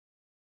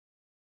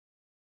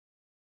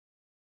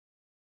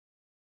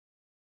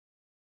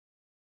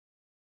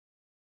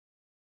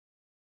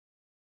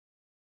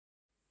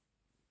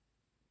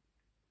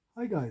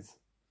Hi guys,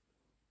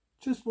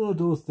 just one of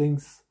those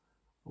things.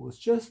 I was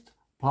just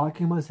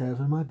parking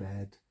myself in my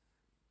bed,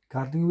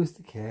 cuddling with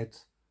the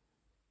cat,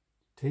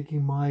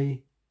 taking my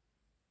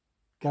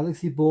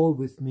galaxy ball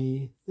with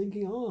me,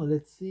 thinking, oh,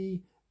 let's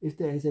see if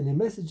there is any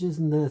messages,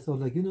 and then I thought,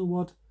 like, you know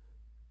what,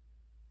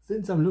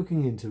 since I'm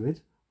looking into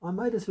it, I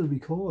might as well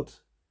record,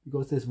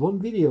 because there's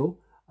one video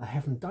I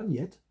haven't done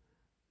yet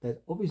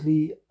that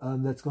obviously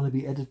that's going to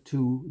be added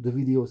to the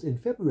videos in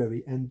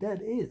February, and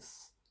that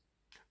is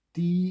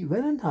the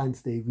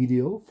Valentine's Day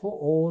video for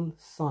all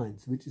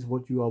signs, which is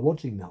what you are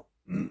watching now.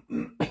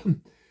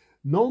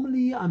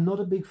 Normally, I'm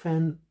not a big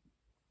fan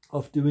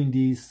of doing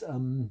these,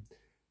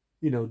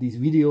 these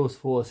videos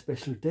for a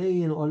special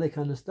day and all that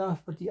kind of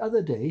stuff. But the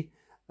other day,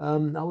 I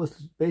was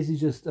basically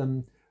just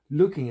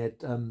looking at,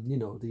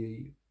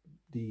 the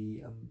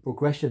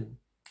progression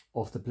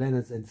of the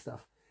planets and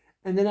stuff.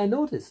 And then I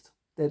noticed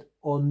that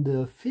on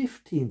the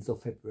 15th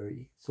of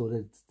February, so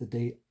that's the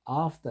day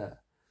after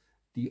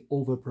the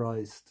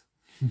overpriced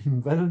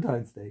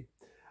Valentine's Day,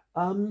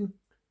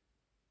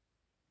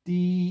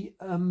 the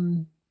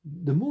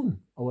moon,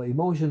 our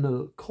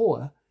emotional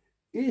core,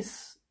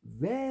 is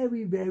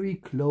very, very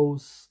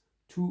close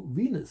to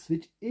Venus,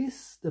 which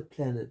is the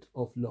planet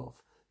of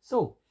love.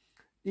 So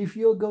if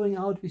you're going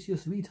out with your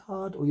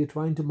sweetheart, or you're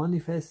trying to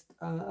manifest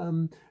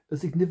a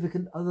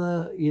significant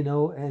other,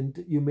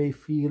 and you may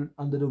feel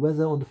under the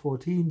weather on the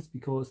 14th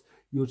because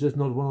you're just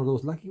not one of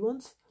those lucky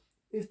ones,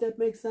 if that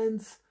makes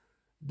sense,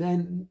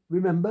 then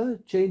remember,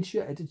 change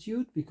your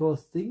attitude,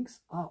 because things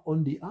are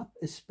on the up,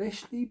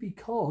 especially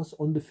because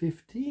on the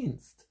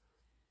 15th,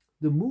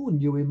 the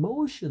moon, your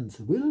emotions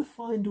will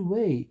find a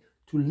way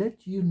to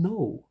let you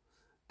know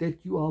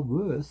that you are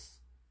worth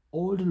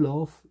all the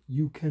love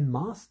you can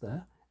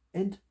master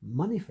and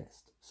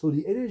manifest. So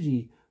the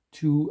energy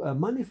to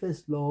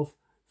manifest love,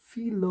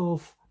 feel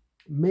love,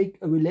 make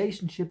a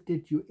relationship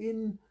that you're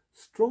in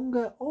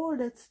stronger, all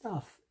that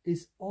stuff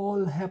is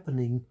all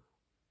happening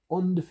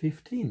on the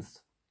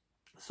 15th.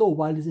 So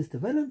while this is the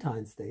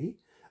Valentine's Day,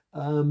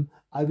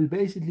 I will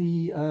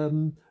basically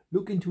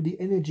look into the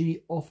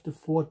energy of the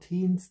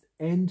 14th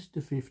and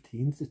the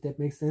 15th, if that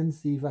makes sense.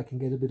 See if I can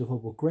get a bit of a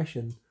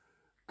progression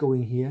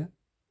going here.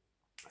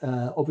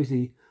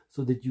 Obviously,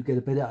 so that you get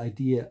a better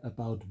idea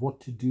about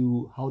what to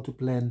do, how to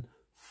plan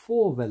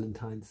for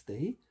Valentine's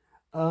Day.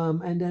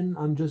 And then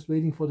I'm just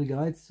waiting for the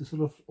guides to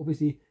sort of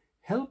obviously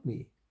help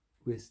me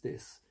with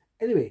this.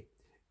 Anyway,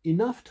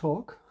 enough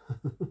talk.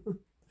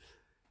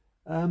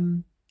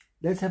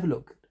 Let's have a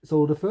look.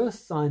 So the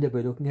first sign that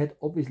we're looking at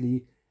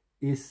obviously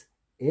is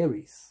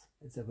Aries.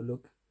 Let's have a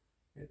look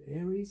at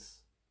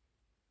Aries.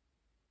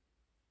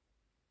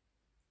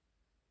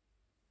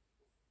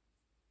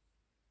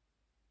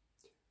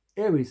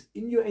 Aries,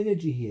 in your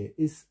energy here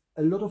is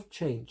a lot of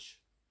change.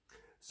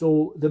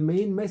 So the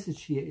main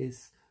message here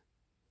is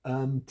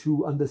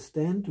to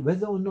understand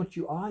whether or not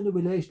you are in a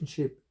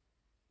relationship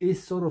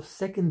is sort of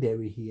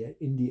secondary here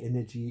in the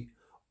energy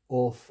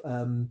of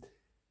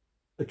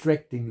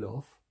attracting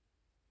love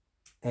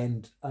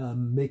and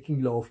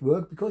making love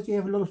work, because you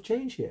have a lot of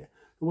change here.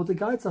 So what the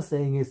guides are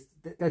saying is,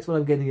 that's what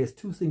I'm getting as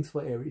two things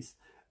for Aries.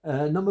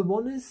 Number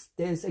one is,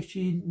 there's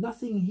actually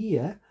nothing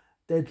here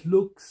that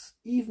looks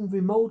even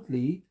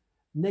remotely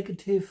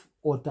negative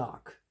or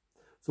dark.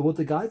 So what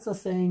the guides are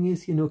saying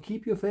is,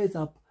 keep your faith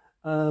up,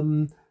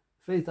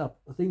 faith up,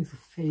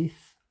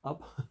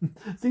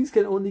 things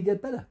can only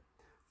get better.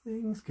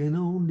 Things can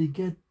only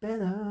get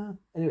better.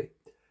 Anyway,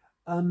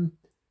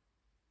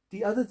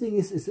 the other thing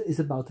is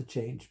about the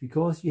change,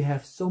 because you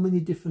have so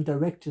many different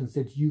directions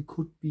that you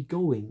could be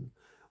going.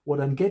 What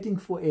I'm getting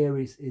for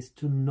Aries is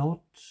to not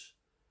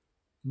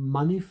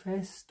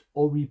manifest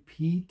or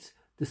repeat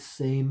the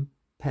same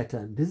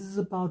pattern. This is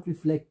about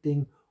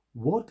reflecting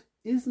what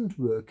isn't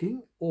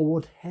working or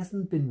what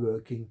hasn't been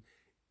working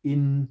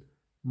in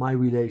my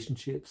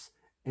relationships,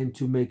 and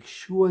to make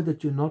sure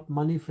that you're not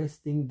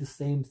manifesting the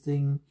same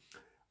thing.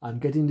 I'm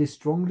getting this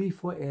strongly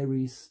for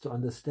Aries to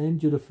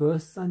understand you're the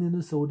first sign in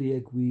the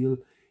zodiac wheel.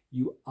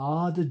 You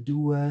are the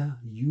doer.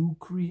 You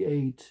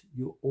create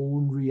your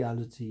own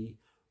reality.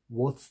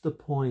 What's the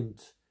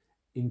point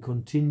in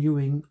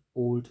continuing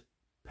old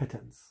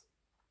patterns?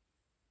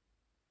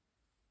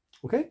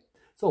 Okay,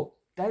 so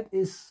that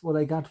is what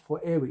I got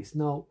for Aries.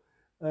 Now,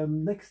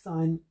 next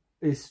sign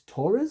is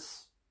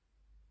Taurus.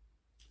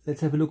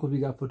 Let's have a look what we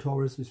got for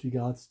Taurus with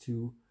regards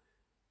to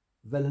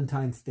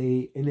Valentine's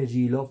Day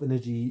energy, love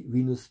energy,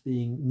 Venus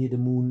being near the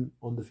moon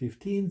on the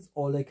 15th,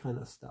 all that kind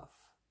of stuff.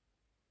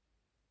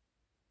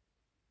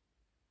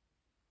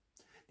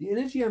 The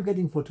energy I'm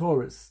getting for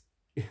Taurus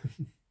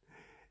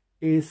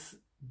is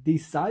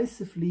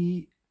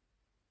decisively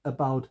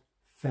about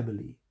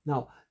family.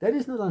 Now, that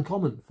is not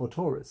uncommon for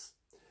Taurus,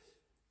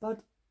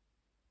 but,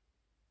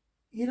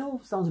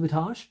 sounds a bit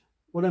harsh.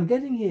 What I'm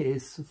getting here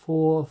is,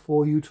 for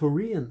you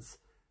Taurians,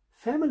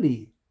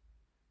 family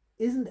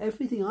isn't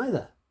everything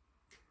either.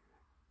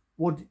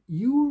 What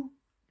you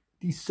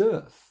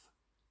deserve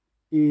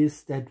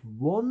is that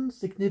one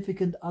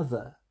significant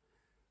other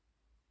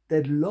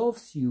that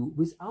loves you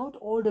without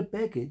all the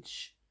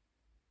baggage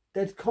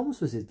that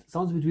comes with it.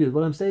 Sounds a bit weird.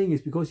 What I'm saying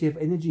is because you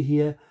have energy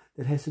here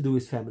that has to do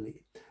with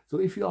family. So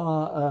if you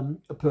are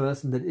a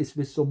person that is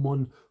with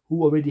someone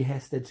who already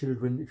has their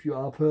children, if you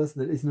are a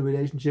person that is in a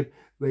relationship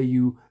where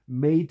you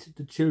made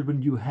the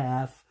children you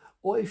have,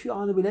 or if you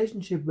are in a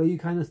relationship where you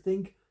kind of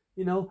think,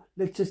 you know,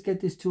 let's just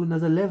get this to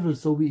another level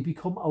so we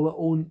become our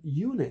own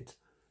unit.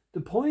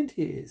 The point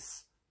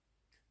is,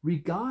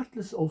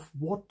 regardless of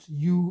what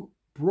you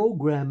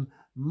program,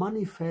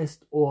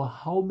 manifest, or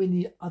how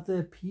many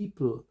other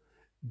people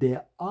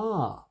there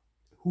are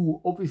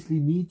who obviously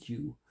need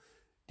you,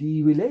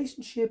 the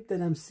relationship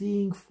that I'm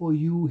seeing for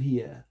you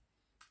here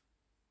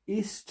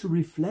is to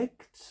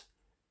reflect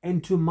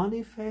and to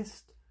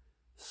manifest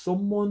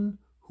someone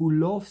who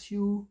loves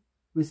you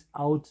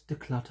without the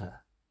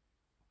clutter.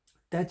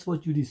 That's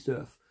what you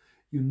deserve.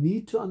 You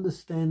need to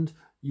understand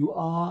you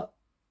are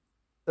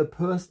a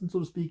person, so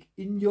to speak,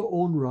 in your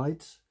own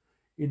right,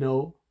 you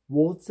know,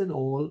 warts and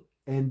all,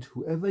 and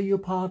whoever your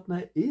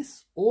partner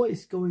is or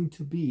is going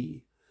to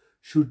be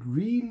should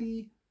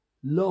really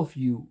love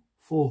you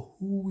for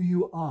who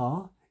you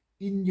are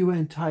in your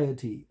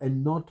entirety,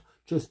 and not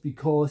just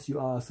because you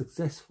are a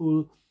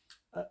successful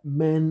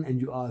man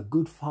and you are a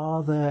good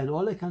father and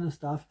all that kind of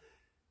stuff.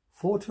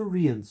 For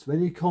Taurians,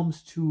 when it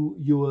comes to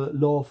your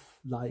love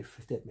life,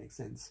 if that makes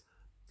sense,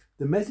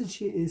 the message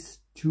here is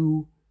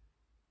to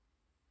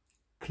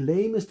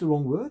claim is the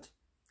wrong word,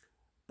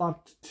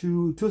 but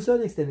to a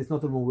certain extent it's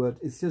not the wrong word.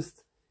 It's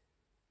just,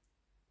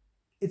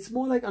 it's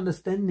more like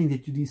understanding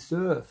that you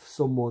deserve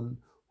someone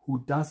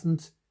who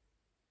doesn't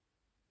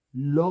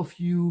love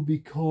you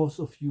because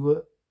of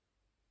your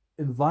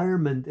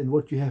environment and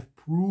what you have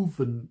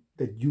proven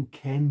that you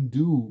can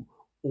do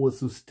or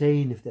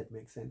sustain, if that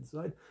makes sense,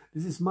 right?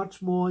 This is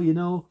much more, you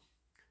know,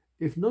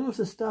 if none of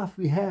the stuff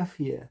we have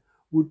here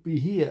would be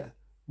here,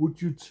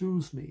 would you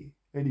choose me?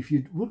 And if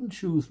you wouldn't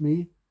choose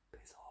me,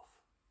 piss off,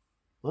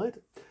 right?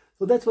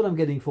 So that's what I'm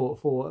getting for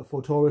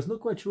Taurus. Not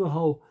quite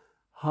sure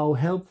how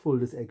helpful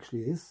this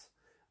actually is,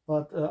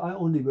 but I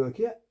only work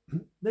here.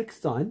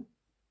 Next sign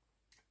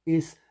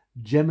is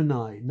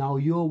Gemini. Now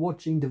you're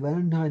watching the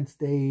Valentine's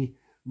Day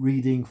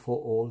reading for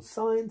all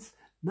signs.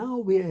 Now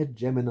we're at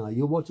Gemini.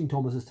 You're watching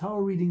Thomas's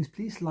Tarot readings.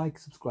 Please like,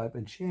 subscribe,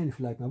 and share. And if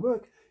you like my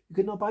work, you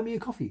can now buy me a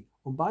coffee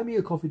on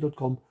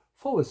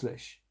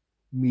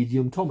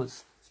buymeacoffee.com/Medium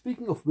Thomas.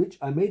 Speaking of which,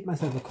 I made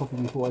myself a coffee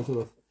before I sort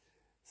of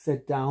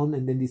sat down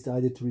and then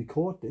decided to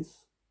record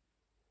this.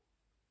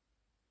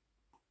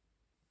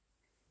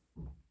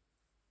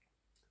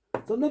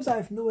 Sometimes I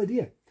have no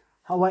idea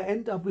how I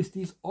end up with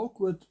these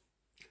awkward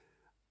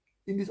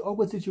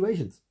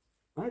situations,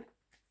 right?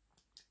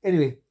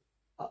 Anyway,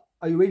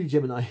 are you ready,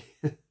 Gemini?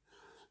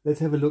 Let's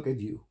have a look at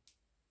you.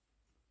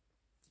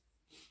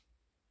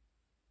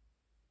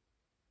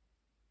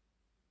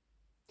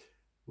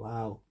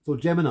 Wow. So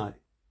Gemini,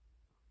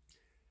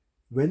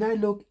 when I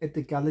look at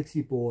the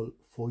galaxy ball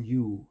for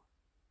you,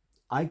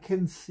 I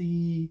can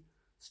see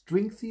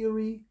string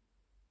theory,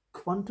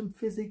 quantum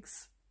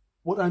physics.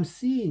 What I'm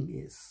seeing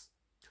is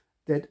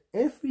that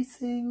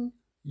everything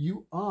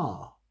you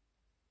are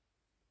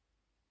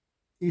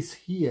is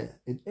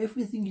here, and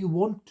everything you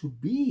want to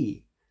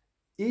be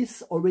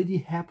is already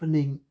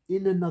happening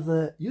in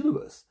another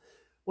universe.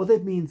 What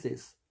that means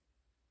is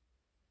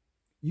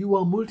you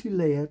are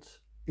multi-layered,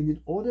 and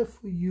in order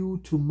for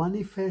you to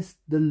manifest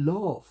the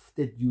love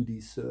that you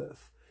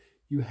deserve,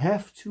 you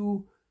have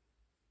to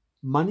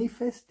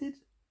manifest it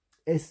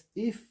as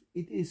if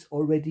it is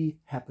already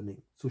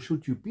happening. So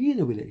should you be in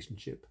a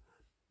relationship,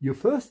 your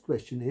first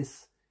question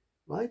is,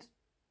 right,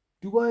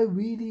 do I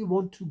really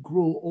want to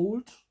grow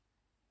old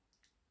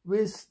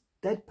with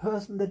that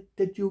person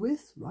that you're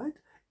with, right?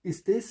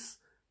 Is this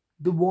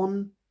the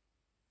one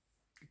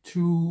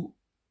to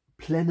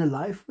plan a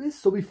life with?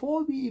 So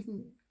before we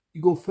even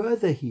go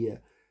further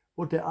here,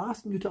 what they're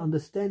asking you to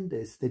understand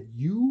is that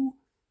you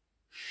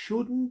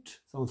shouldn't,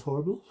 sounds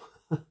horrible,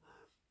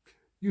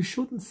 you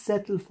shouldn't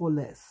settle for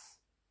less.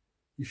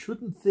 You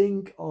shouldn't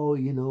think, oh,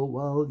 you know,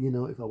 well, you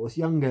know, if I was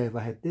younger, if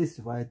I had this,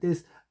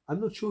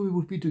 I'm not sure we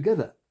would be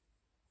together,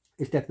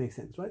 if that makes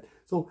sense, right?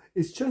 So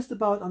it's just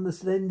about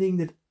understanding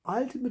that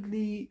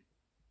ultimately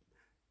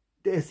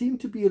there seem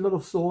to be a lot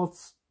of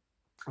thoughts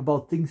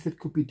about things that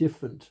could be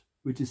different,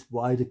 which is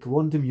why the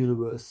quantum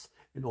universe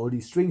and all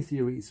these string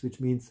theories, which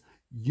means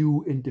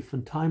you in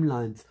different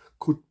timelines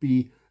could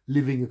be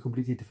living a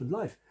completely different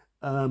life.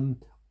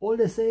 All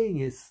they're saying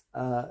is,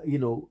 you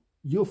know,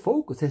 your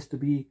focus has to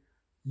be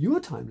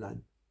your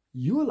timeline,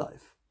 your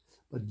life.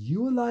 But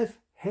your life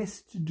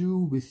has to do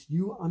with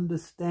you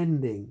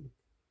understanding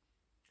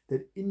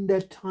that in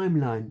that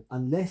timeline,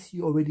 unless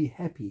you're already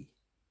happy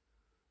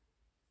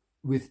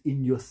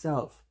within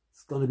yourself,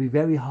 it's going to be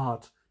very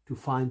hard to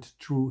find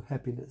true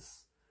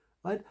happiness,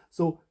 right?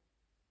 So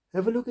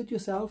have a look at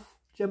yourself,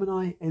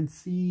 Gemini, and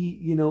see,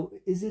 you know,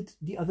 is it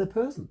the other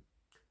person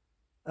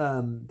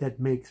that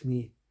makes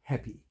me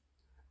happy?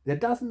 That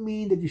doesn't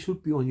mean that you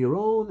should be on your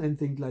own and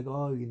think like,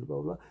 oh, you know,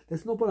 blah, blah.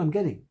 That's not what I'm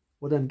getting.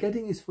 What I'm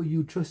getting is for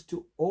you just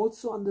to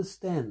also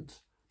understand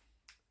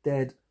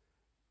that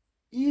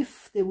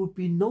if there would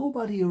be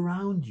nobody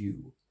around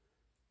you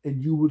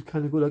and you would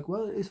kind of go like,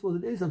 well, it is what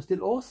it is, I'm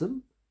still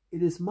awesome,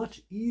 it is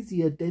much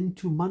easier then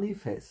to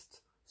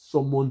manifest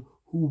someone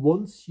who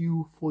wants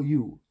you for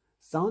you.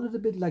 Sounded a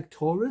bit like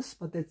Taurus,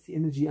 but that's the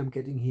energy I'm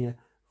getting here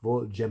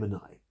for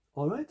Gemini.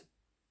 All right.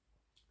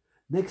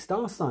 Next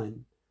star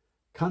sign,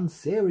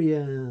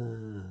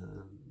 Cancerians.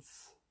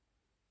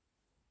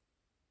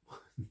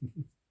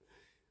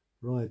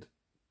 Right.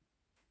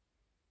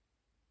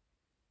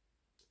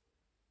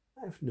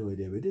 I have no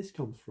idea where this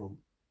comes from.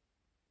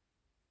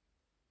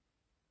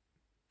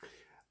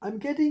 I'm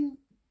getting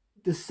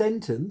the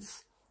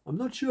sentence, I'm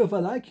not sure if I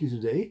like you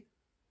today.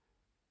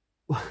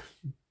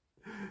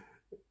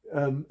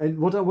 And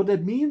what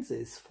that means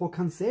is, for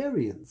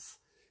Cancerians,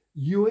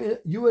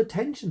 your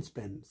attention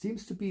span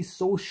seems to be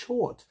so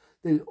short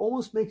that it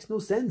almost makes no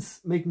sense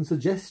making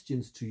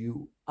suggestions to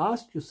you.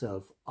 Ask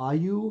yourself, are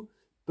you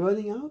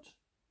burning out?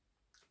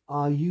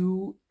 Are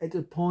you at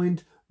a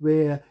point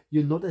where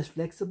you're not as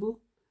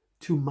flexible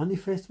to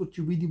manifest what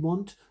you really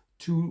want,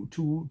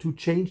 to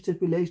change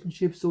that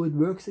relationship so it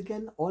works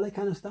again? All that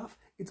kind of stuff.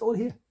 It's all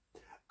here.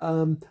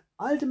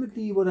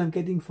 Ultimately, what I'm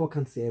getting for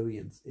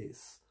Cancerians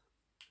is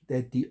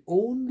that the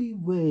only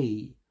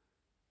way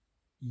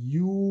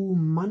you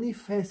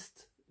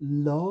manifest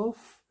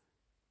love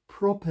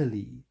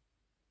properly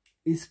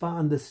is by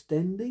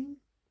understanding.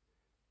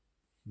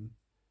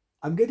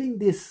 I'm getting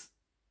this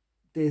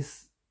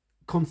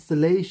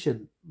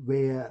constellation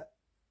where,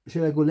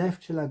 shall I go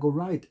left, shall I go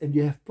right, and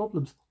you have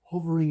problems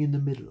hovering in the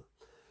middle.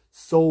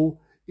 So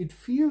it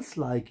feels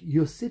like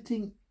you're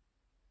sitting,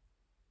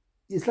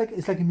 it's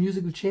like a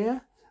musical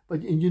chair,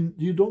 but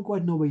you don't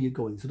quite know where you're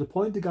going. So the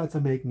point the guides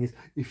are making is,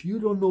 if you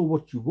don't know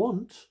what you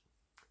want,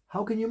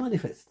 how can you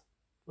manifest,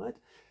 right?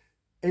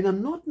 And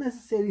I'm not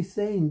necessarily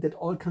saying that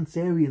all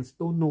Cancerians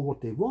don't know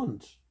what they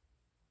want,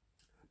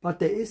 but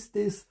there is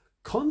this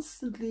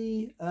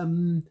constantly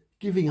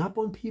giving up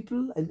on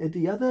people, and on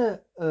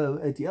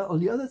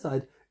the other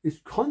side is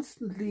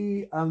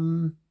constantly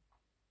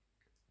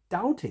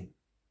doubting.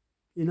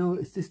 You know,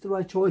 is this the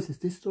right choice? Is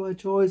this the right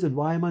choice? And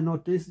why am I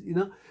not this? You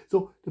know,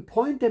 so the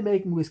point they're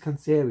making with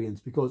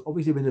Cancerians, because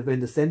obviously when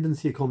the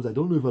sentence here comes, I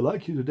don't know if I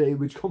like you today,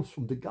 which comes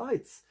from the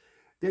guides,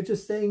 they're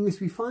just saying is,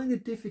 we find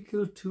it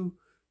difficult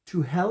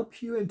to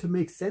help you and to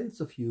make sense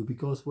of you,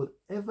 because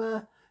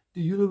whatever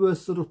the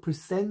universe sort of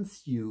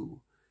presents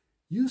you,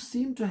 you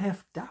seem to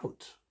have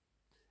doubt,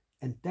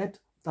 and that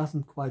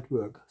doesn't quite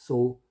work.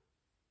 So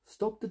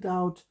stop the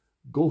doubt,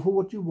 go for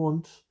what you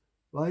want,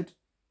 right?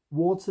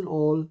 Warts and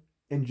all,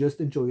 and just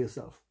enjoy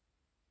yourself.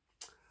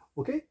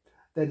 Okay,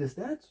 that is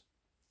that.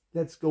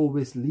 Let's go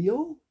with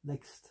Leo,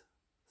 next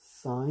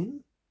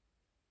sign.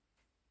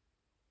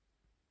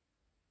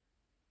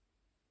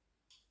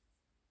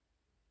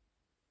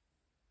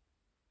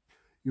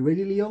 You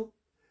ready, Leo?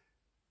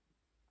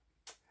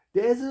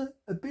 There's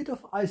a bit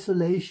of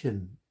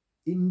isolation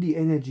in the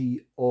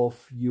energy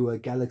of your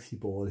galaxy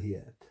ball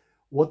here.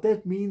 What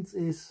that means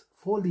is,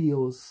 for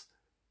Leos,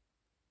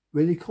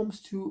 when it comes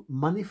to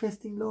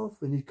manifesting love,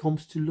 when it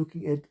comes to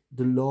looking at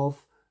the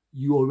love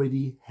you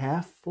already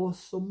have for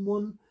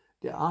someone,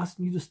 they're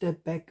asking you to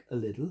step back a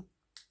little.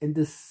 And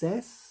the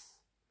says,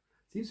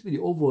 seems to be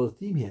the overall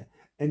theme here,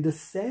 and the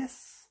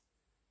says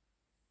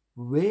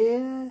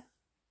where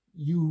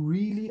you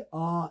really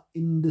are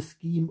in the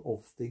scheme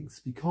of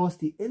things, because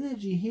the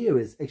energy here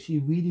is actually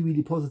really,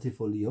 really positive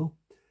for Leo.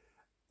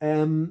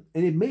 And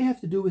it may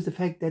have to do with the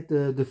fact that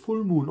the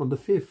full moon on the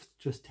 5th,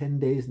 just 9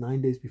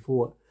 days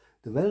before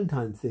the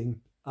Valentine thing,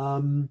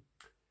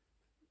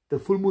 the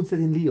full moon set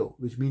in Leo,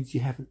 which means you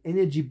have an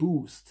energy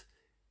boost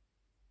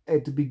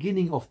at the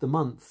beginning of the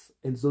month,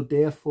 and so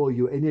therefore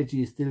your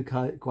energy is still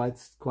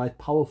quite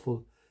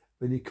powerful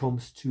when it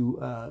comes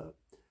to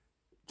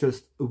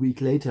just a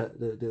week later,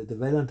 the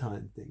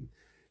Valentine thing.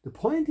 The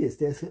point is,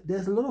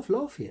 there's a lot of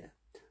love here.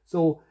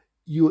 So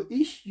your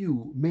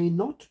issue may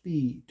not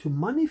be to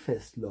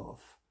manifest love,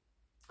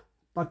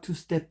 but to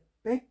step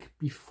back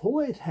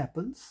before it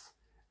happens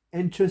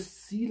and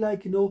just see,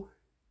 like, you know,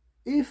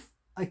 if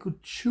I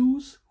could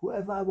choose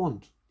whoever I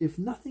want, if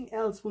nothing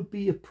else would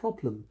be a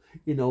problem,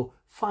 you know,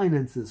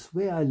 finances,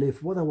 where I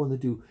live, what I want to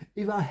do,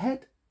 if I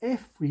had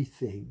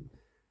everything,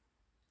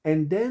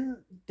 and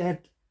then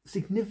that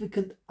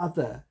significant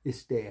other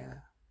is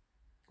there,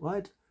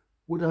 right?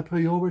 Would I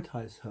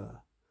prioritize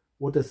her?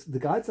 What does the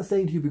guides are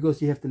saying to you,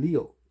 because you have the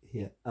Leo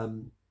here?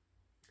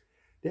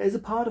 There is a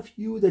part of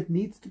you that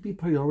needs to be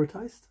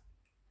prioritized,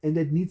 and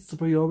that needs to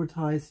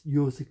prioritize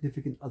your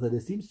significant other. There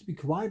seems to be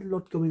quite a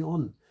lot going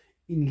on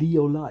in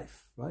Leo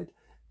life, right?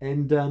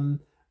 And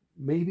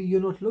maybe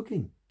you're not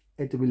looking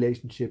at the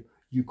relationship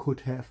you could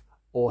have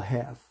or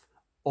have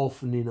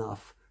often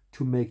enough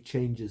to make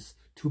changes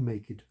to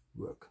make it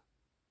work.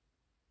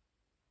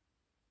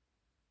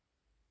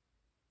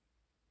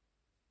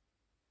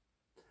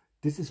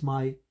 This is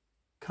my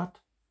cut.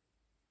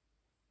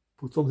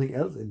 Put something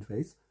else in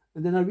place,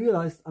 and then I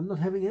realized I'm not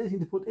having anything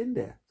to put in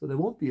there, so there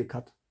won't be a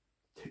cut.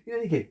 In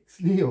any case,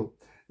 Leo,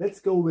 let's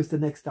go with the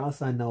next star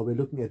sign now. We're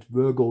looking at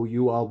Virgo.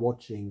 You are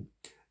watching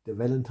the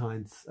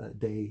Valentine's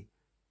Day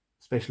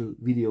special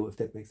video, if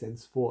that makes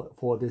sense,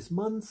 for this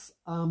month.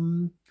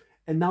 And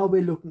now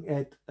we're looking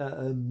at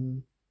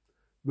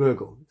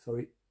Virgo.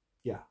 Sorry,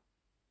 yeah.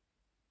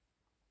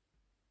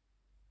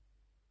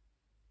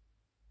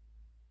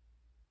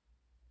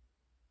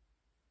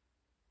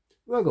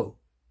 Virgo,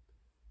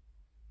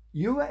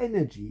 your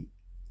energy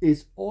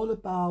is all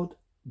about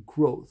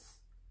growth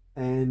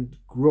and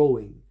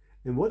growing.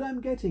 And what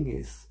I'm getting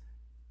is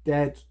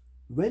that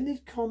when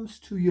it comes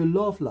to your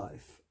love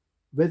life,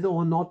 whether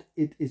or not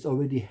it is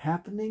already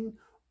happening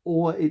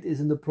or it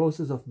is in the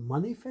process of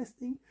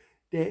manifesting,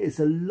 there is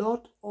a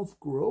lot of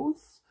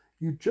growth.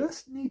 You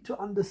just need to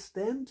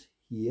understand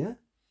here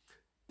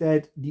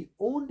that the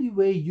only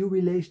way your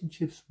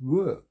relationships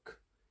work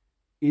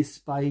is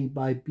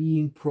by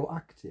being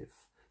proactive.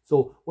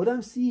 So what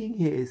I'm seeing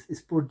here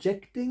is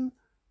projecting.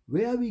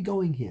 Where are we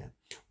going here?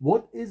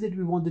 What is it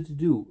we wanted to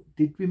do?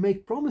 Did we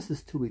make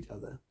promises to each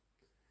other,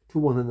 to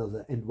one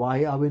another? And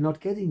why are we not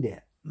getting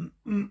there?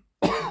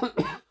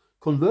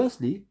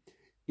 Conversely,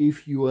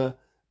 if you are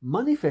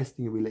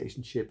manifesting a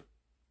relationship,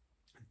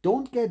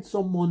 don't get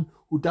someone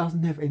who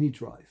doesn't have any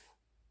drive,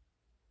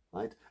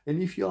 right?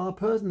 And if you are a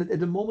person that at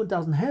the moment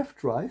doesn't have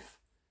drive,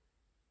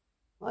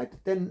 right,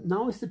 then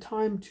now is the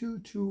time to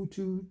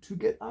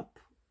get up,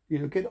 you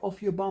know, get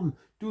off your bum,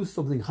 do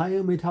something,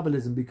 higher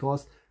metabolism,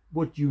 because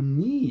what you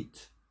need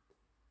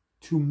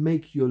to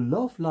make your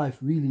love life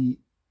really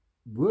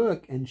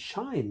work and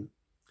shine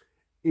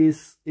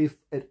is, if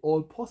at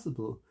all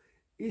possible,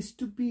 is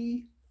to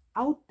be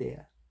out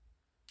there,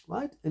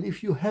 right? And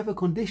if you have a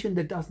condition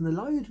that doesn't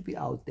allow you to be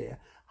out there,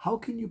 how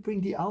can you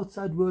bring the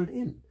outside world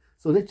in?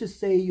 So let's just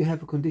say you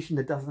have a condition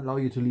that doesn't allow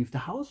you to leave the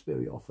house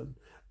very often,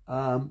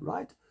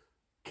 right?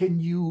 Can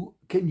you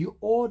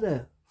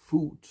order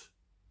food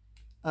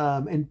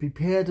and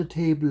prepare the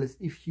table as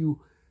if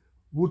you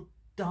would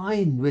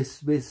dine with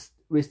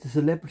the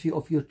celebrity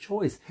of your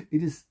choice?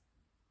 It is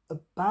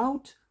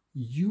about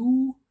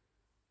you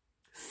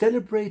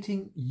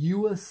celebrating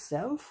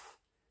yourself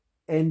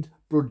and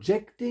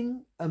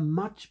projecting a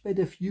much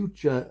better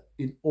future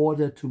in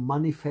order to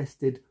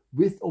manifest it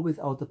with or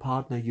without the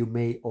partner you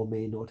may or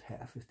may not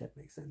have, if that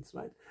makes sense,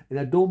 right? And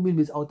I don't mean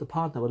without the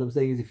partner. What I'm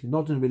saying is, if you're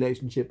not in a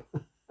relationship,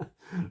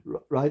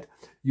 right,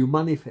 you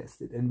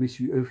manifest it. And if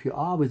you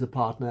are with a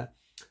partner,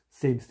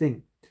 same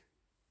thing.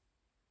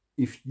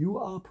 If you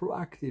are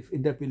proactive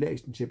in that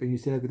relationship and you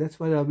say, okay, that's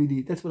what I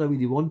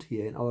really want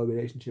here in our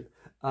relationship,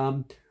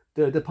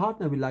 the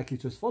partner will likely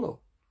just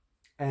follow.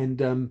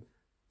 And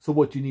so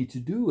what you need to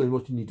do and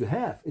what you need to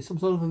have is some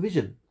sort of a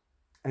vision.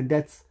 And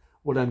that's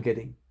what I'm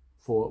getting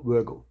for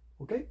Virgo.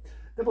 Okay,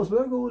 that was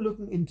Virgo.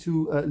 Looking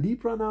into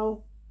Libra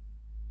now.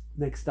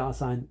 Next star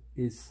sign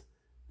is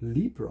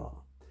Libra.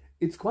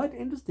 It's quite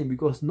interesting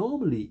because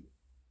normally,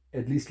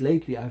 at least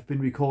lately, I've been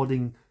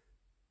recording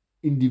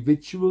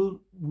individual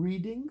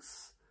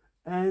readings,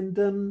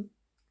 and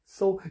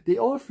so they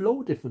all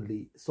flow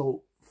differently.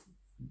 So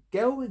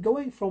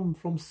going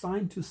from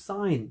sign to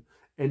sign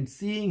and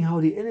seeing how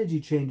the energy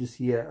changes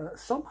here,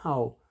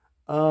 somehow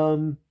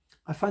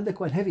I find that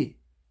quite heavy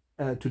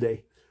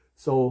today.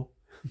 So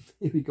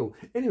here we go.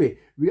 Anyway,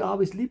 we are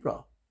with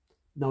Libra.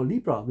 Now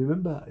Libra,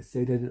 remember I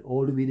say that in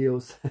all the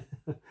videos,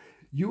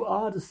 you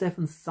are the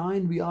 7th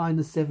sign, we are in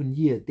the 7th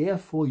year.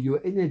 Therefore, your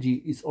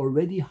energy is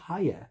already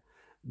higher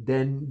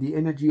than the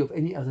energy of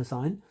any other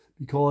sign,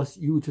 because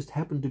you just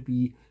happen to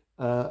be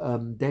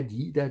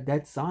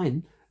that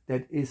sign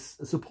that is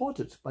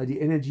supported by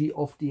the energy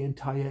of the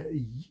entire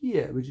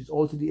year, which is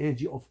also the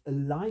energy of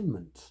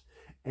alignment.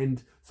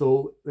 And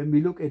so when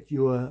we look at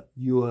your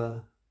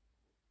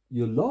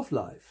love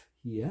life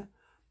here,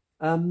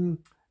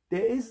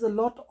 there is a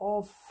lot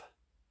of,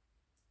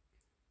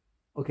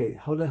 okay,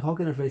 how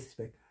can I phrase this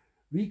back?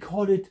 We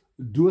call it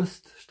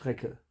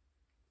Durststrecke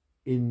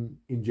in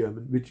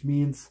German, which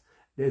means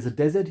there's a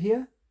desert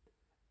here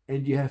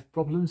and you have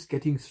problems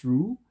getting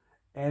through,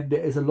 and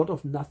there is a lot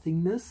of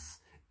nothingness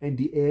and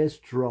the air is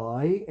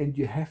dry and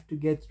you have to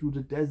get through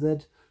the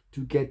desert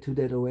to get to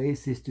that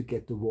oasis, to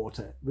get the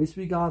water. With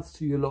regards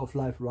to your love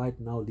life right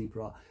now,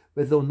 Libra,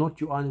 whether or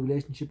not you are in a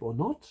relationship or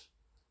not,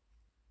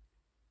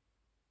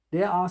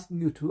 they're asking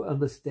you to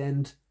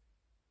understand,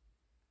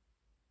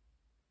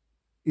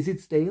 is it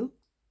stale?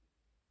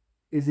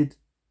 Is it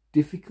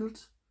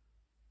difficult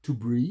to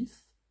breathe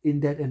in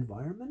that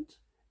environment?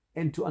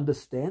 And to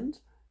understand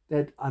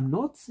that I'm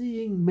not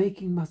seeing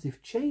making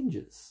massive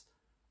changes.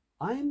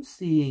 I'm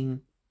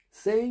seeing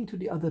saying to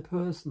the other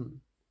person,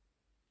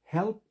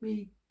 help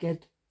me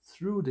get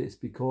through this,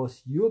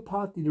 because you're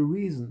partly the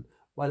reason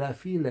why I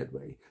feel that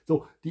way.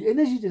 So the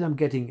energy that I'm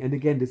getting, and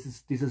again, this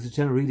is a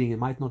general reading, it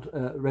might not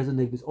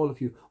resonate with all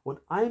of you. What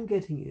I'm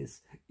getting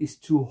is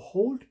to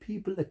hold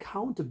people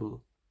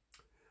accountable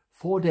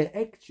for their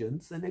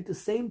actions, and at the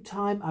same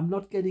time, I'm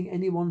not getting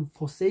anyone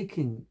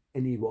forsaking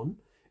anyone,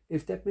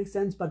 if that makes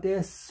sense. But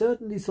there's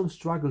certainly some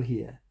struggle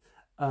here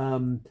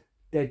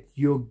that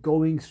you're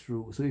going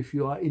through. So if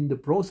you are in the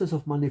process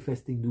of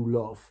manifesting new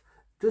love,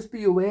 just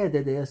be aware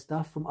that there's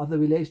stuff from other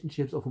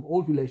relationships or from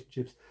old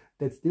relationships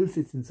that still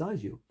sits inside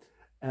you.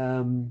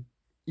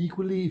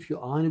 Equally, if you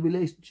are in a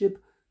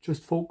relationship,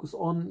 just focus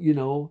on, you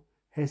know,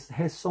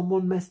 has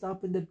someone messed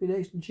up in that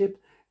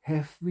relationship?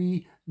 Have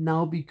we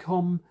now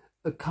become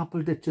a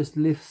couple that just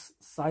lives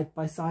side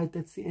by side?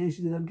 That's the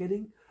energy that I'm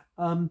getting.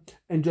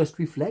 And just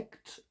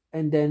reflect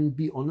and then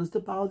be honest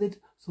about it,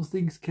 so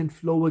things can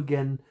flow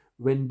again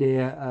when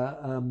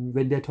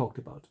they're talked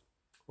about.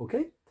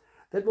 Okay,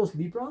 that was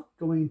Libra.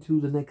 Going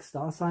to the next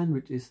star sign,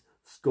 which is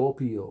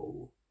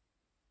Scorpio.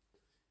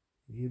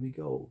 Here we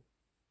go.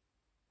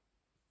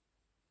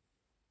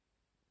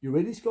 You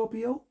ready,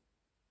 Scorpio?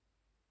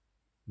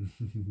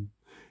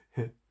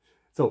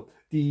 So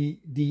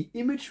the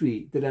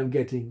imagery that I'm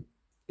getting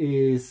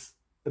is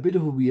a bit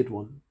of a weird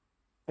one,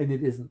 and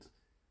it isn't.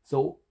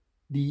 So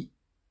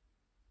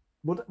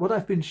what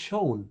I've been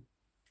shown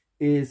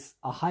is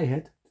a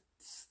hi-hat,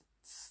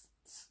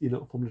 you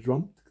know, from the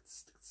drum,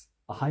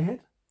 a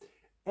hi-hat,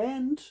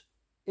 and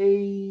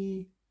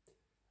a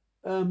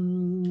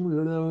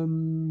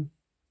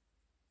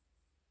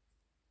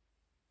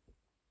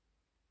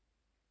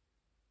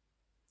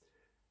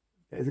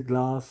there's a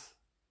glass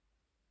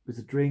with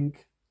a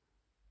drink,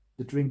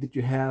 the drink that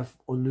you have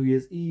on New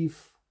Year's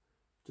Eve.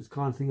 Just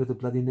can't think of the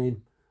bloody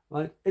name,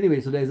 right?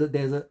 Anyway, so there's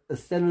a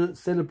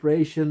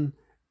celebration,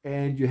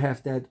 and you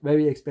have that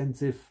very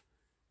expensive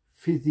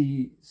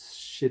fizzy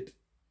shit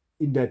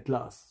in that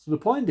glass. So the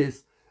point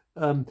is,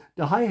 the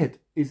hi-hat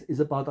is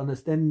about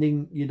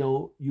understanding, you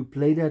know, you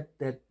play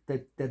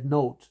that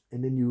note,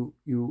 and then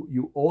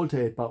you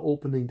alter it by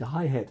opening the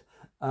hi-hat.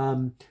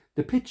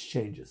 The pitch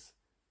changes.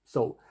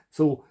 So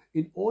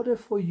in order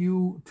for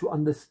you to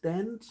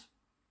understand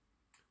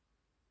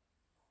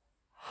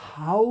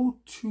how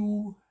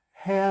to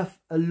have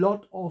a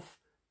lot of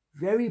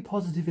very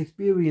positive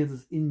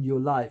experiences in your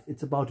life,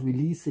 it's about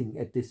releasing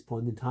at this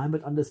point in time,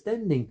 but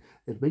understanding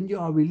that when you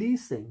are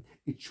releasing,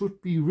 it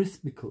should be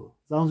rhythmical.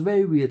 Sounds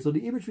very weird. So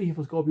the imagery here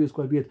for Scorpio is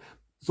quite weird.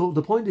 So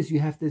the point is, you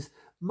have this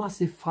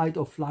massive fight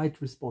or flight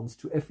response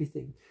to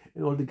everything,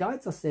 and all the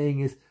guides are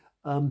saying is,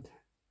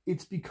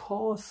 it's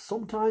because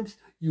sometimes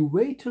you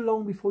wait too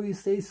long before you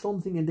say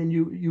something, and then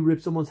you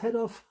rip someone's head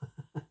off.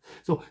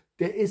 So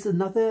there is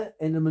another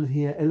element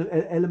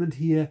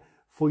here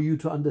for you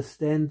to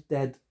understand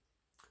that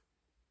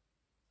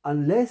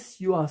unless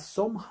you are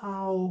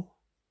somehow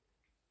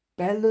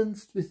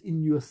balanced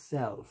within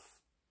yourself,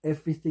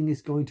 everything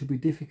is going to be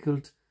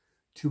difficult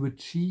to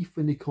achieve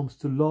when it comes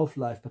to love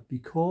life. But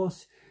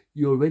because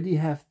you already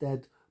have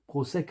that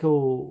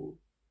Prosecco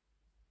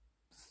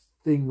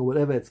thing, or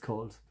whatever it's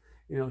called,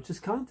 you know,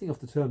 just can't think of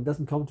the term,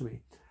 doesn't come to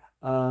me.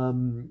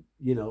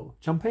 You know,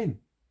 champagne.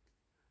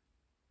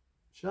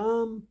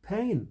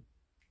 Champagne.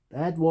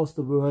 That was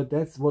the word.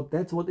 That's what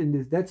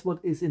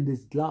is in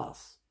this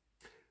glass.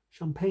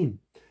 Champagne.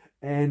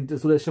 And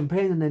so there's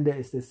champagne, and then there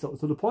is this. So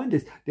the point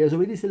is, there's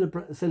already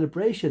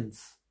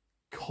celebrations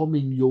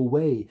coming your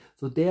way.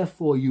 So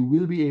therefore, you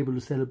will be able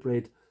to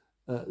celebrate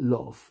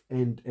love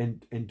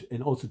and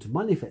also to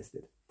manifest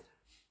it.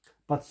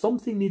 But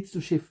something needs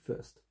to shift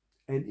first.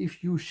 And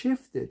if you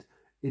shift it,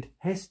 it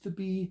has to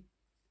be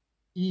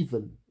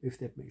even, if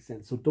that makes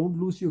sense. So don't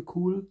lose your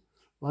cool,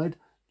 right?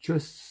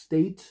 Just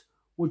state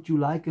what you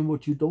like and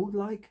what you don't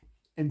like,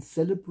 and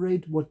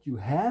celebrate what you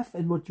have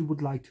and what you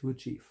would like to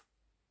achieve.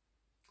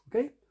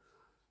 Okay?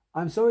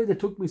 I'm sorry that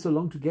took me so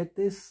long to get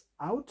this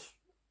out.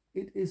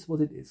 It is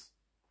what it is.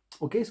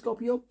 Okay,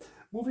 Scorpio.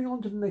 Moving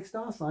on to the next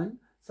star sign,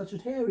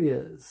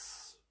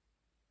 Sagittarius.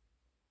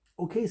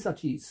 Okay,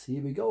 Sagis,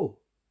 here we go.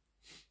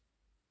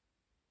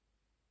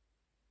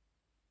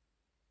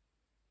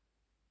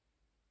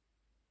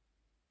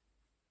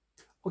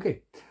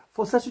 Okay,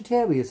 for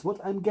Sagittarius, what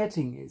I'm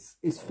getting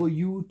is for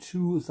you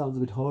to, sounds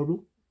a bit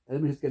horrible.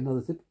 Let me just get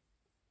another sip.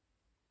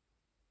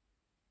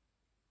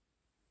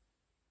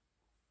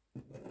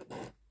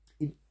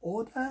 In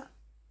order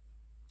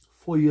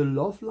for your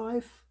love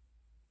life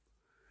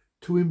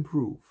to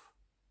improve,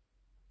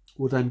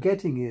 what I'm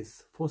getting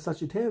is, for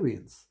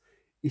Sagittarians,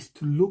 is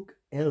to look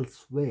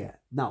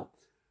elsewhere. Now,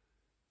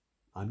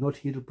 I'm not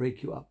here to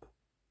break you up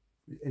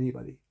with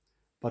anybody,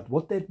 but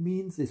what that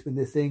means is, when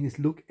they're saying is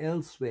look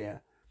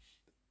elsewhere,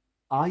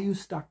 are you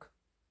stuck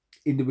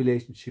in the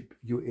relationship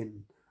you're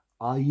in?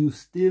 Are you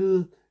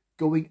still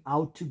going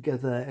out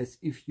together as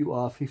if you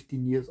are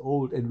 15 years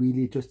old and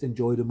really just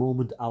enjoy the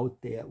moment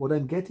out there? What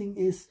I'm getting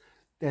is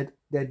that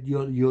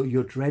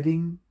you're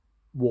dreading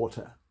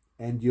water,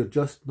 and you're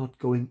just not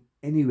going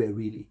anywhere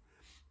really.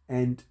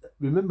 And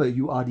remember,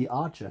 you are the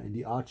archer, and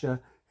the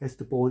has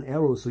the bow and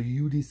arrow, so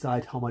you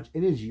decide how much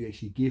energy you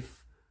actually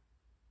give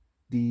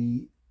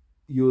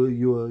your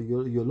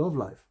love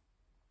life,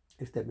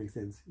 if that makes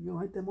sense. You all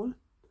right there, Moll?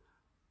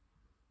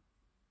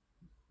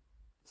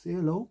 Say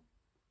hello.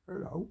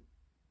 Hello.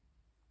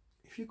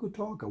 If you could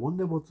talk, I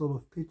wonder what sort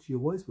of pitch your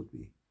voice would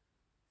be.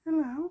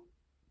 Hello.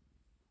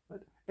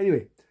 But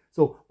anyway,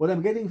 so what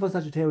I'm getting for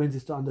Sagittarians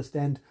is to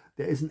understand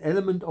there is an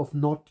element of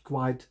not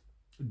quite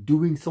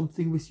doing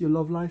something with your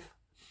love life.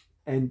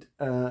 And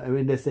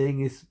when they're saying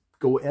is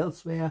go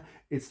elsewhere,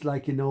 it's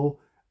like, you know,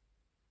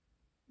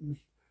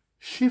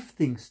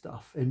 shifting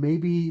stuff, and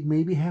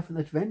maybe have an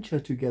adventure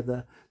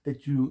together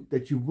that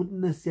you wouldn't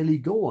necessarily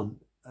go on.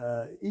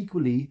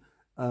 Equally,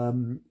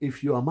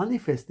 if you are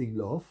manifesting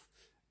love,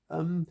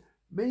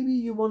 maybe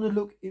you want to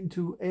look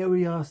into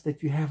areas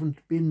that you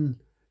haven't been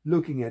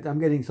looking at. I'm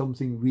getting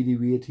something really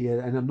weird here,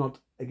 and I'm not,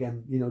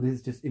 again, you know, this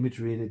is just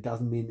imagery and it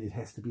doesn't mean it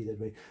has to be that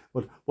way.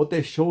 But what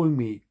they're showing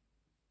me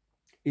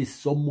is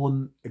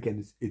someone,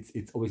 again,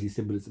 it's obviously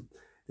symbolism,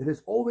 that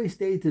has always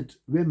dated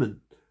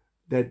women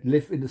that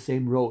live in the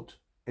same road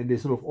and they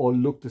sort of all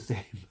look the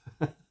same.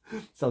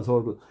 Sounds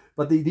horrible,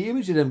 but the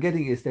image that I'm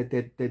getting is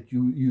that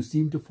you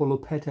seem to follow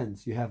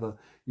patterns.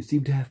 You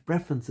seem to have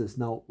preferences.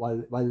 Now,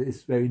 while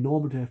it's very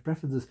normal to have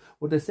preferences,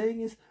 what they're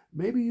saying is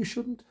maybe you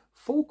shouldn't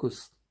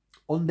focus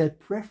on that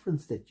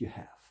preference that you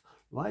have,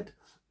 right?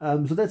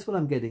 So that's what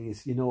I'm getting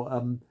is, you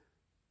know,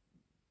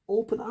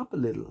 open up a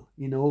little,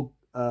 you know,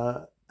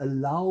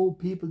 allow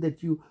people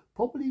that you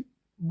probably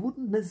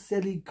wouldn't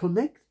necessarily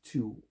connect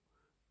to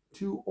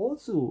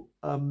also,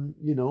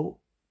 you know,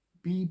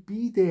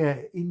 be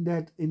there in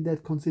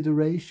that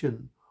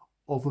consideration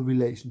of a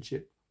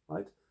relationship,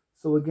 right?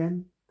 So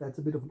again, that's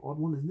a bit of an odd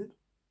one, isn't it?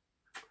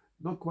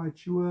 Not quite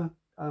sure.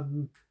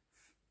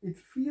 It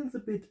feels a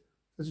bit,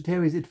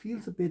 Sagittarius, it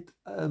feels a bit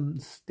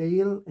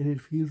stale, and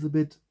it feels a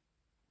bit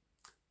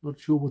not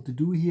sure what to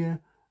do here.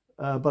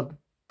 But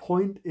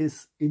point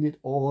is in it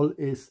all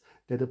is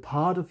that a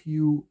part of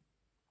you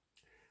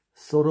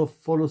sort of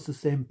follows the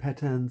same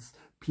patterns,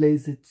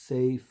 plays it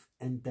safe,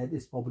 and that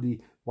is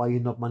probably why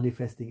you're not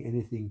manifesting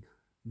anything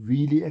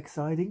really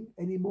exciting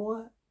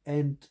anymore.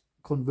 And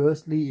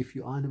conversely, if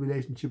you are in a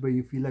relationship where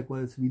you feel like,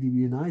 well, it's really,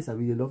 really nice, I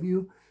really love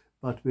you,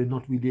 but we're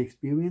not really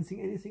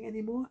experiencing anything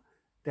anymore,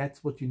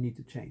 that's what you need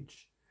to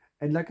change.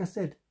 And like I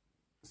said,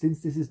 since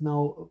this is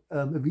now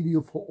a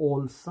video for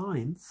all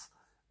signs,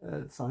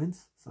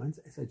 signs,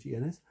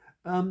 S-I-G-N-S,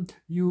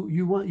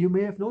 you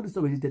may have noticed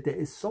already that there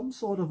is some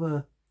sort of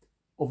an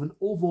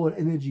overall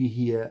energy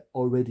here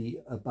already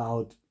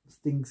about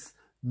things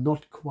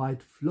not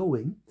quite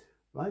flowing,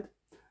 right?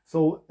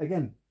 So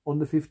again, on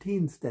the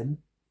 15th, then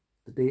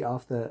the day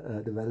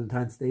after the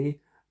Valentine's Day,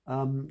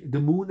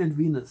 the moon and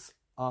Venus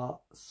are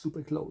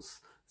super close.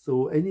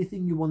 So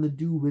anything you want to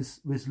do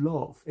with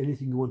love,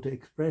 anything you want to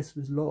express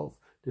with love,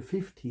 the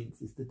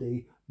 15th is the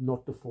day,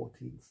 not the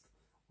 14th.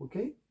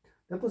 Okay,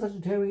 that was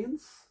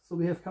Sagittarians. So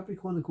we have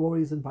Capricorn,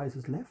 Aquarius, and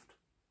Pisces left.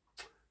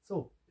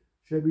 So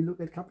shall we look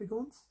at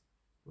Capricorns?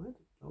 Right?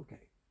 Okay.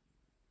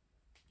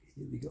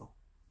 Here we go.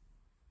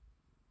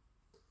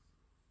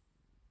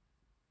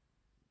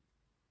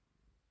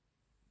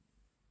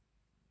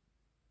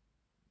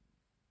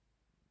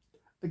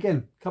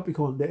 Again,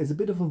 Capricorn, there is a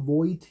bit of a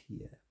void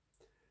here.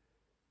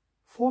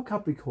 For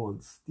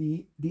Capricorns,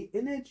 the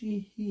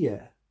energy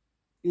here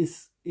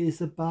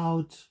is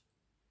about,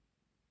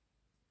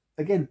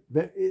 again,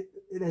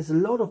 it has a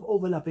lot of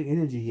overlapping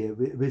energy here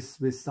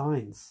with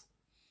signs.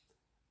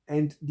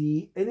 And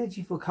the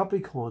energy for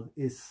Capricorn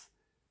is,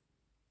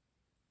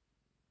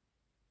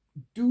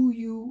 do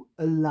you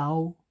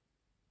allow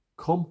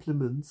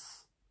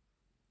compliments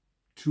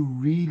to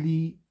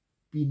really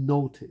be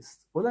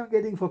noticed? What I'm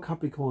getting for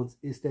Capricorns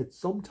is that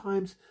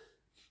sometimes,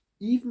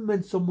 even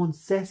when someone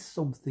says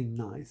something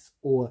nice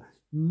or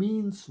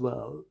means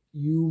well,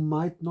 you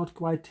might not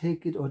quite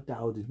take it or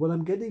doubt it. What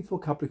I'm getting for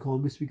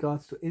Capricorn with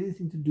regards to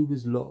anything to do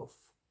with love,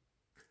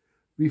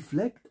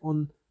 reflect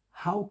on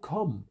how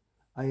come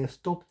I have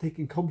stopped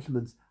taking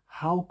compliments.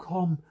 How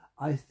come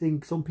I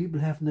think some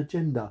people have an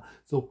agenda?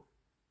 So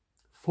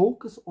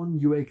focus on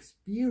your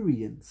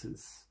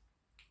experiences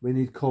when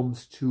it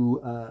comes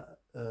to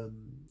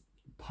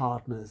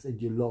partners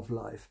and your love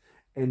life,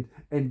 and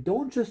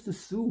don't just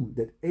assume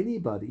that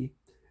anybody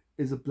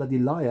is a bloody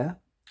liar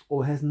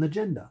or has an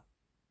agenda,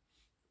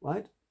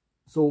 right?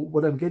 So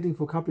what I'm getting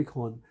for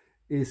Capricorn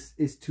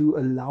is to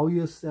allow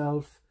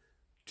yourself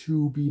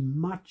to be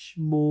much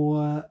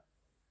more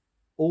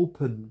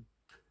open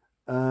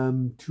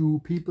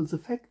to people's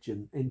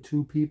affection and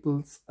to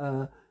people's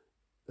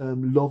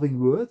loving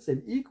words.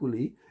 And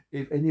equally,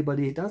 if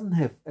anybody doesn't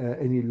have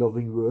any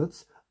loving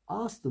words,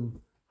 ask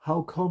them,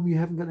 how come you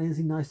haven't got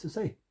anything nice to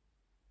say,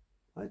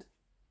 right?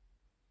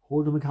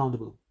 Hold them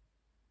accountable.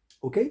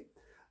 Okay,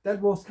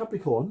 that was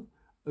Capricorn.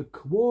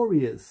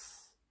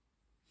 Aquarius,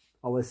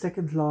 our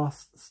second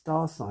last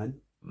star sign.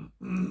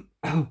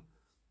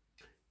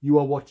 You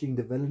are watching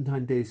the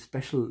Valentine Day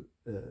special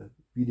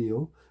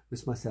video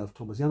with myself,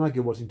 Thomas Janak.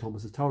 You're watching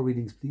Thomas's Tarot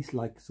readings. Please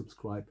like,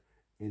 subscribe,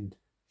 and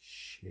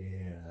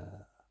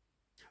share.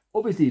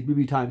 Obviously, it will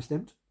be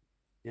time-stamped.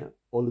 Yeah,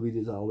 all the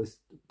videos are always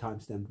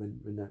time-stamped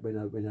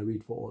when I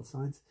read for all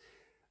signs.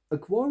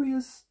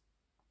 Aquarius,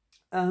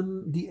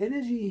 the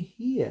energy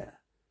here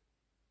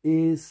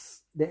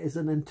is, there is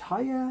an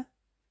entire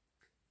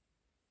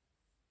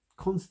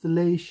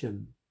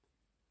constellation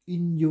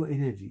in your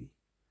energy.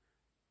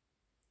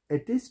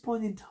 At this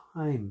point in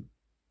time,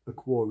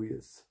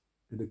 Aquarius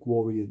and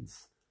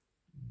Aquarians,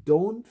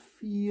 don't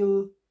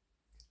feel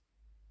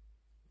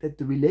that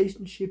the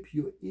relationship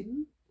you're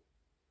in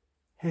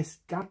has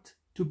got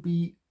to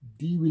be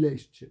the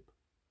relationship.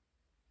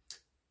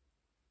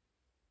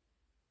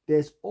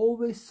 there's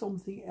always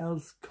something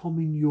else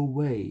coming your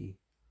way,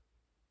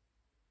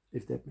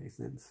 if that makes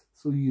sense.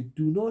 So you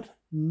do not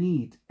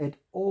need at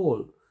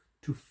all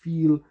to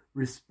feel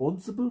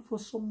responsible for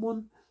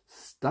someone,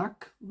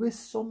 stuck with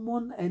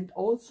someone. And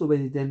also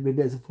when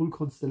there's a full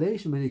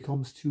constellation, when it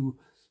comes to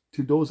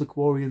those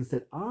Aquarians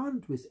that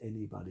aren't with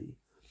anybody,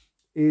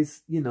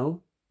 is, you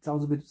know,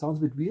 sounds a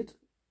bit weird.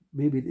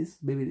 Maybe it is,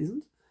 maybe it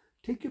isn't.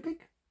 Take your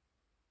pick,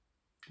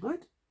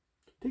 right?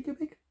 Take your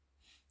pick.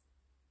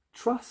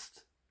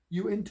 Trust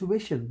your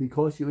intuition,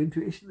 because your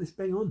intuition is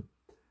bang on.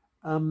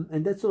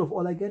 And that's sort of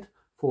all I get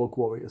for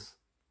Aquarius.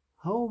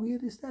 How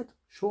weird is that?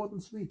 Short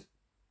and sweet.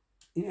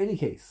 In any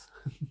case,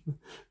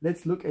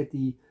 let's look at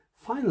the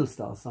final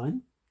star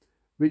sign,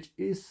 which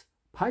is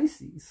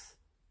Pisces,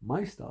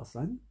 my star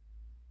sign.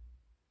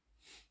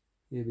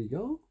 Here we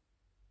go.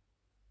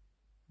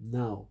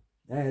 Now,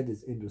 that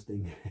is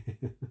interesting.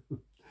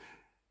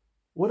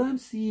 What I'm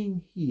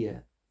seeing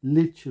here,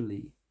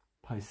 literally,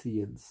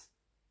 Pisceans,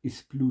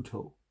 is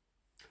Pluto.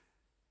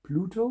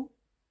 Pluto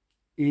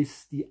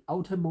is the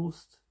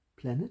outermost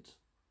planet,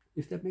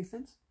 if that makes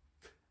sense,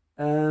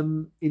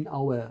 in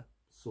our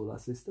solar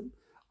system.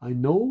 I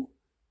know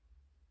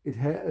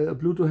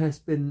Pluto has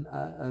been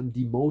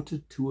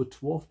demoted to a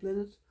dwarf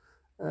planet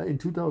in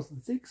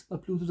 2006,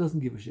 but Pluto doesn't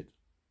give a shit,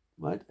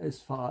 right? As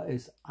far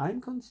as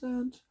I'm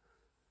concerned,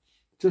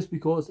 just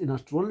because in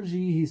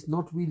astrology he's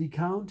not really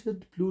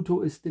counted,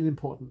 Pluto is still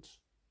important,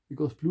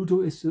 because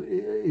Pluto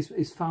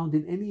is found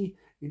in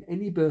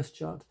any birth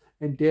chart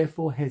and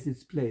therefore has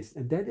its place.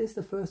 And that is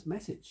the first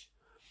message.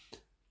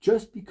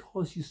 Just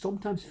because you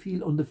sometimes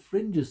feel on the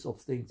fringes of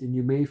things, and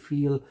you may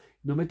feel,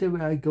 no matter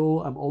where I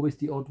go, I'm always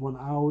the odd one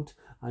out,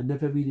 I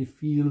never really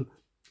feel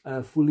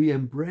fully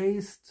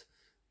embraced,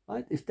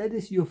 right? If that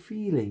is your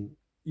feeling,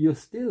 you're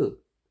still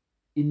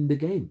in the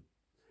game.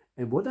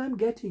 And what I'm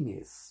getting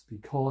is,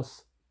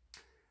 because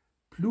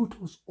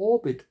Pluto's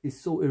orbit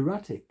is so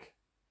erratic,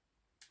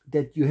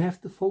 that you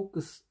have to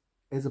focus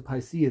as a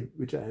Piscean,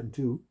 which I am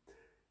too.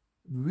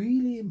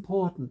 Really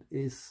important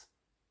is,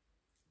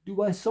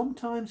 do I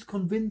sometimes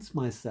convince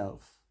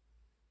myself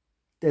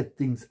that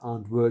things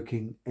aren't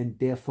working and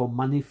therefore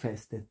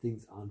manifest that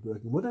things aren't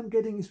working? What I'm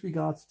getting is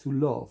regards to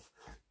love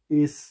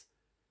is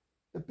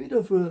a bit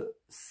of a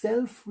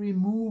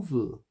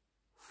self-removal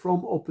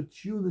from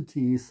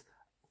opportunities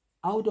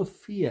out of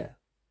fear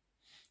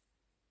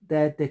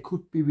that there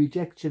could be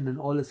rejection and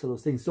all this sort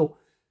of thing. So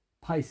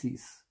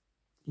Pisces,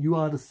 you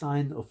are the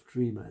sign of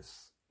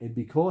dreamers. And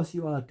because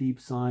you are a deep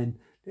sign,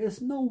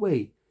 there's no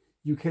way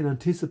you can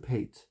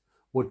anticipate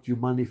what you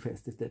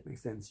manifest, if that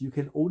makes sense. You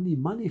can only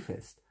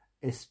manifest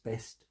as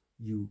best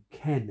you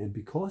can. And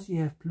because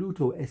you have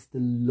Pluto as the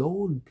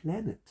lone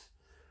planet,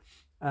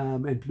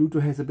 and Pluto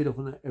has a bit of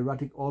an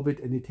erratic orbit,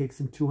 and it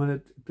takes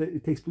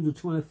Pluto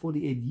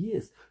 248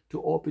 years to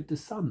orbit the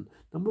sun.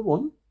 Number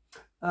one,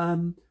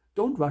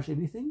 don't rush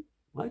anything,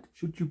 right?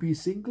 Should you be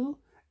single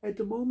at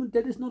the moment,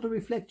 that is not a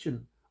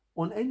reflection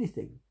on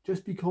anything.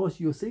 Just because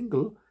you're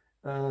single,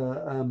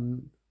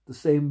 the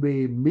same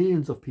way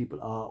millions of people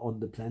are on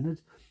the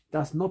planet,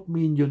 does not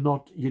mean you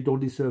don't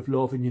deserve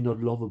love and you're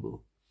not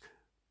lovable,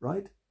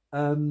 right?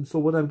 So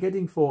what I'm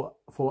getting for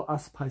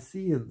us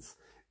Pisceans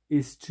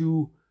is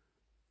to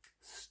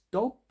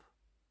stop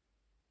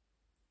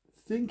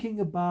thinking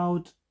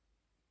about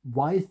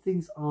why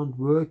things aren't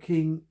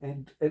working,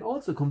 and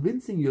also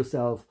convincing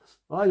yourself,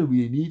 I don't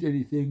really need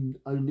anything,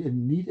 I don't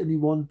need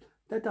anyone.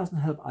 That doesn't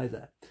help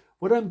either.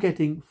 What I'm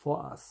getting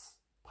for us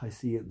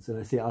Pisceans, and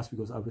I say us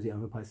because obviously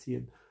I'm a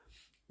Piscean,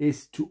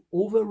 is to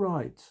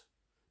override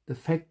the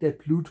fact that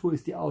Pluto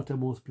is the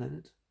outermost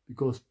planet.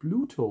 Because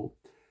Pluto,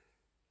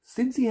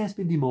 since he has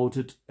been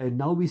demoted, and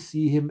now we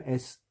see him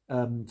as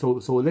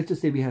so let's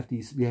just say we have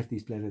these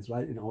planets,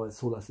 right, in our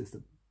solar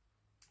system,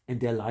 and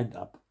they're lined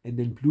up, and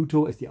then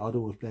Pluto as the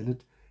outermost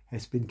planet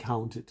has been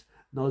counted.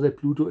 Now that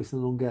Pluto is no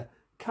longer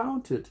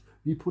counted,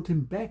 we put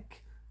him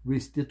back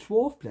with the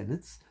dwarf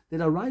planets that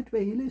are right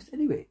where he lives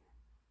anyway,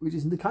 which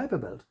is in the Kuiper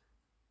belt.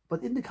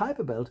 But in the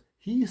Kuiper belt,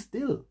 he is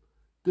still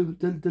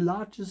the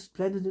largest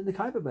planet in the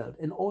Kuiper belt,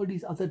 and all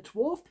these other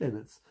dwarf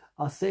planets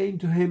are saying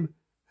to him,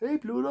 hey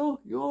Pluto,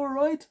 you're all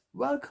right,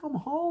 welcome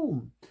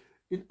home.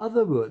 In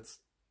other words,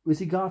 with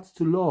regards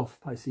to love,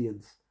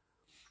 Pisceans,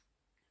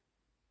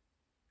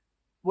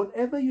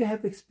 whatever you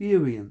have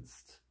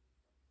experienced,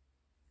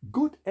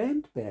 good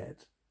and bad,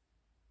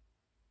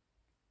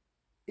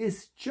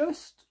 is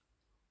just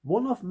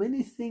one of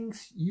many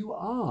things you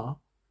are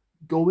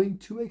going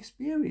to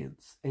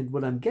experience. And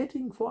what I'm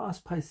getting for us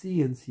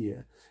Pisceans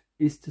here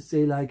is to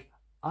say, like,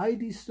 I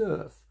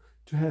deserve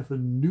to have a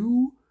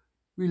new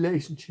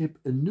relationship,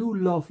 a new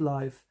love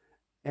life,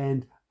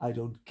 and I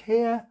don't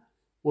care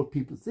what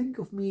people think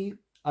of me.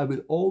 I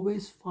will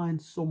always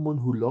find someone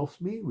who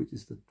loves me, which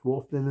is the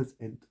dwarf planets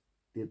and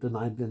the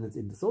 9 planets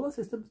in the solar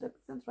system. That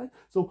makes sense, right?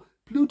 So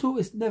Pluto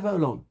is never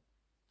alone.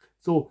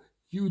 So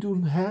you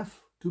don't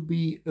have to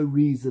be a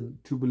reason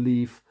to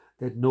believe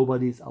that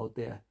nobody is out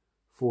there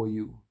for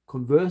you.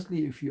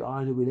 Conversely, if you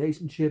are in a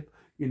relationship,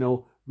 you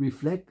know,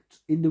 reflect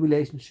in the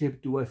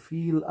relationship. Do I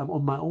feel I'm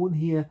on my own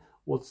here?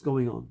 What's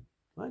going on,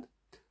 right?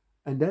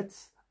 And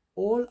that's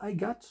all I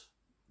got,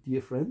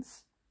 dear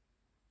friends.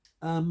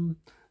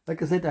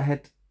 Like I said, I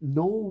had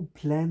no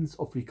plans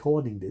of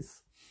recording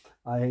this.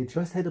 I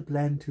just had a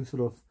plan to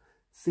sort of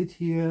sit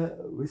here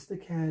with the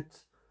cat,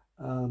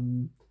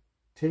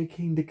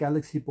 taking the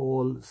galaxy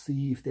ball,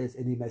 see if there's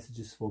any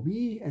messages for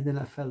me, and then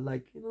I felt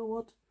like, you know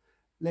what,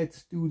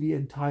 let's do the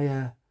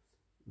entire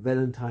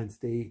Valentine's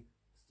Day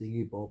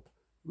thingy bob,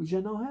 which I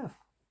now have,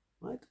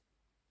 right?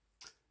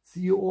 See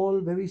you all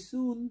very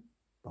soon.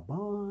 Bye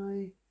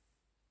bye.